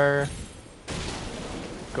are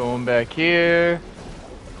going back here.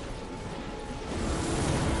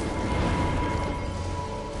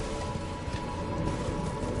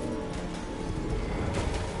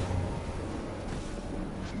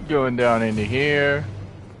 Going down into here.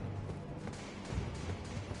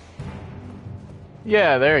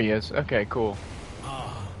 Yeah, there he is. Okay, cool.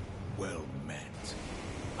 Ah, well met.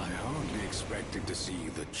 I hardly expected to see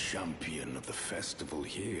the champion of the festival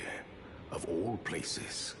here, of all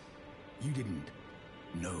places. You didn't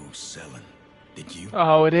know Selen, did you?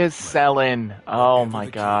 Oh, it is Selen. Oh Whatever my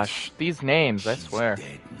the gosh. case, These names, I she's swear.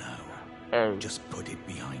 dead now. Oh. Just put it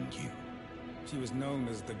behind you. She was known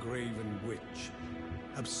as the Graven Witch.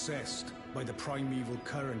 Obsessed by the primeval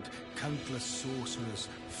current, countless sorcerers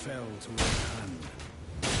fell to her hand.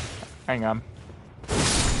 Hang on.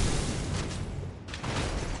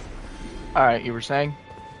 Alright, you were saying?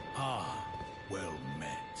 Ah, well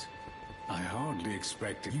met. I hardly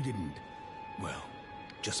expected you didn't. Well,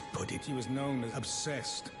 just put it. She was known as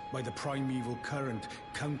obsessed by the primeval current,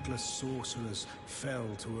 countless sorcerers fell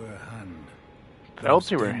to her hand. Fell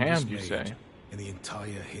to her Most hand, you made say? In the entire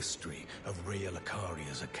history of Rhea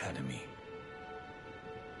Lucaria's academy.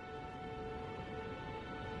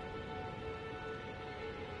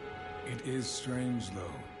 It is strange,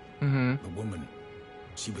 though. Mm-hmm. The woman,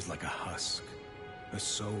 she was like a husk. Her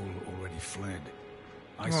soul already fled.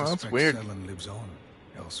 I Oh, that's suspect weird. Selen lives on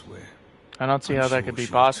elsewhere. I don't see I'm how that sure could be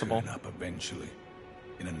she'll possible. turn up eventually,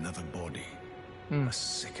 in another body. Hmm. A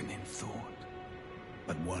sickening thought,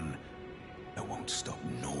 but one that won't stop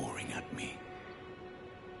gnawing at me.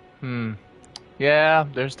 Yeah,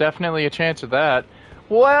 there's definitely a chance of that.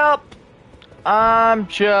 Well, I'm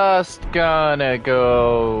just gonna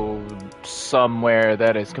go somewhere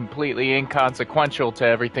that is completely inconsequential to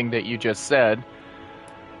everything that you just said.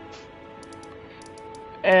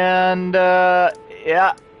 And,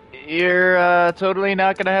 yeah, you're totally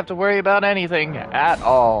not gonna have to worry about anything at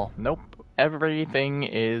all. Nope. Everything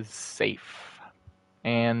is safe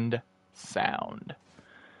and sound.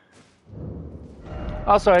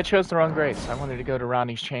 Also, I chose the wrong grace. I wanted to go to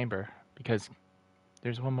Ronnie's chamber because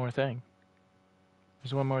there's one more thing.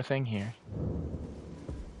 There's one more thing here.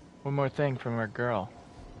 One more thing from our girl.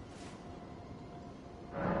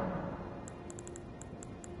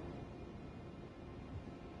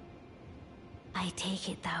 I take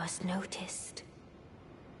it thou hast noticed.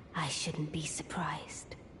 I shouldn't be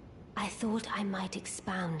surprised. I thought I might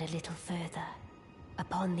expound a little further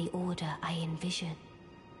upon the order I envision.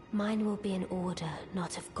 Mine will be an order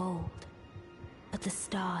not of gold, but the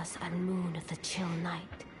stars and moon of the chill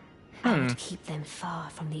night. I would keep them far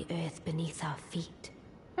from the earth beneath our feet.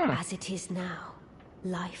 As it is now,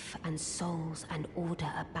 life and souls and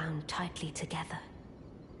order are bound tightly together.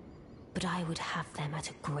 But I would have them at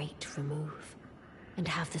a great remove, and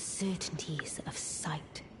have the certainties of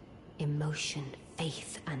sight, emotion,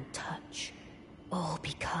 faith, and touch all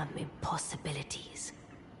become impossibilities.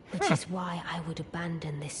 Which is why I would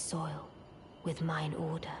abandon this soil with mine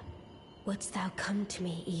order. Wouldst thou come to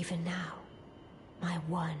me even now, my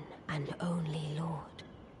one and only lord?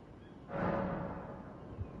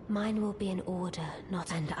 Mine will be an order,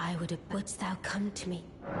 not and I would. Wouldst thou come to me?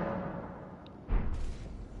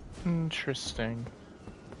 Interesting.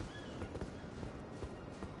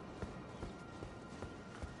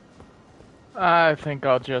 I think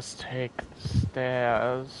I'll just take the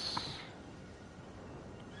stairs.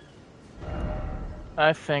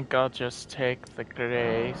 I think I'll just take the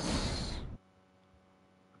grace.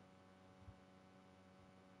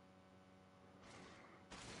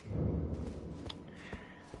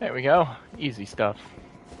 There we go. Easy stuff.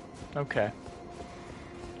 Okay.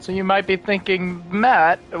 So you might be thinking,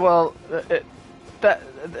 Matt, well,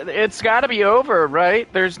 it's gotta be over,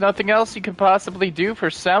 right? There's nothing else you could possibly do for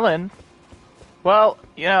Selen. Well,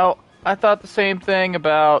 you know, I thought the same thing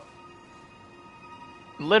about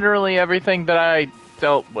literally everything that I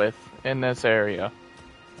dealt with in this area.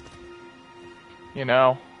 You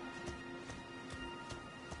know?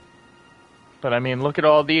 But I mean, look at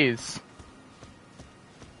all these.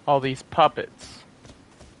 All these puppets.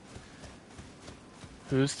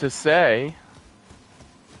 Who's to say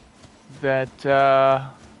that,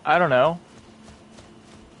 I don't know,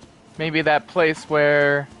 maybe that place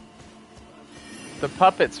where the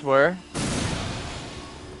puppets were.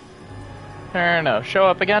 I don't know. Show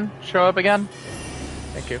up again? Show up again?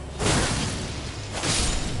 Thank you.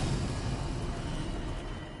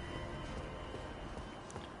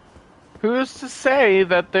 Who's to say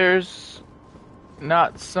that there's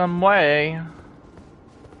not some way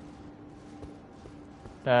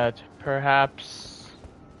that perhaps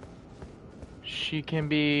she can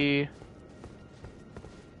be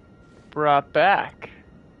brought back?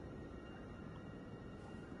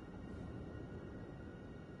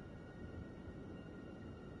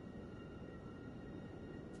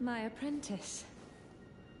 My apprentice.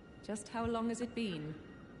 Just how long has it been?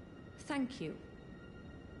 Thank you.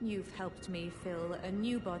 You've helped me fill a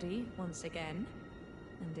new body once again,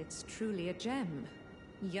 and it's truly a gem.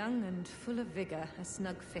 Young and full of vigor, a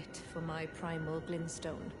snug fit for my primal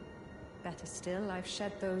glintstone. Better still, I've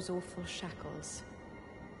shed those awful shackles.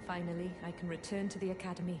 Finally, I can return to the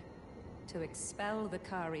Academy to expel the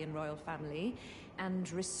Karian royal family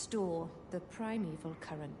and restore the primeval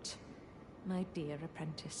current. My dear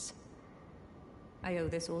apprentice, I owe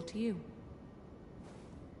this all to you.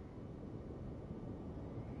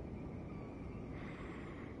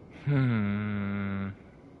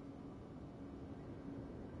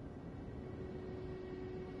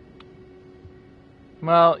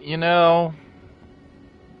 Well, you know,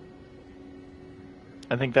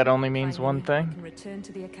 I think that only means one Finally, I thing. can return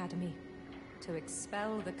to the Academy to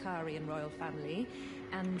expel the Karian royal family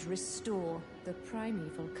and restore the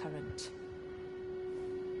primeval current.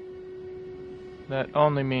 That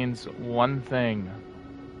only means one thing.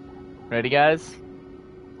 Ready, guys?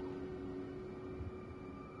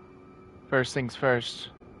 First things first.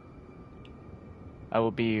 I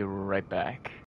will be right back.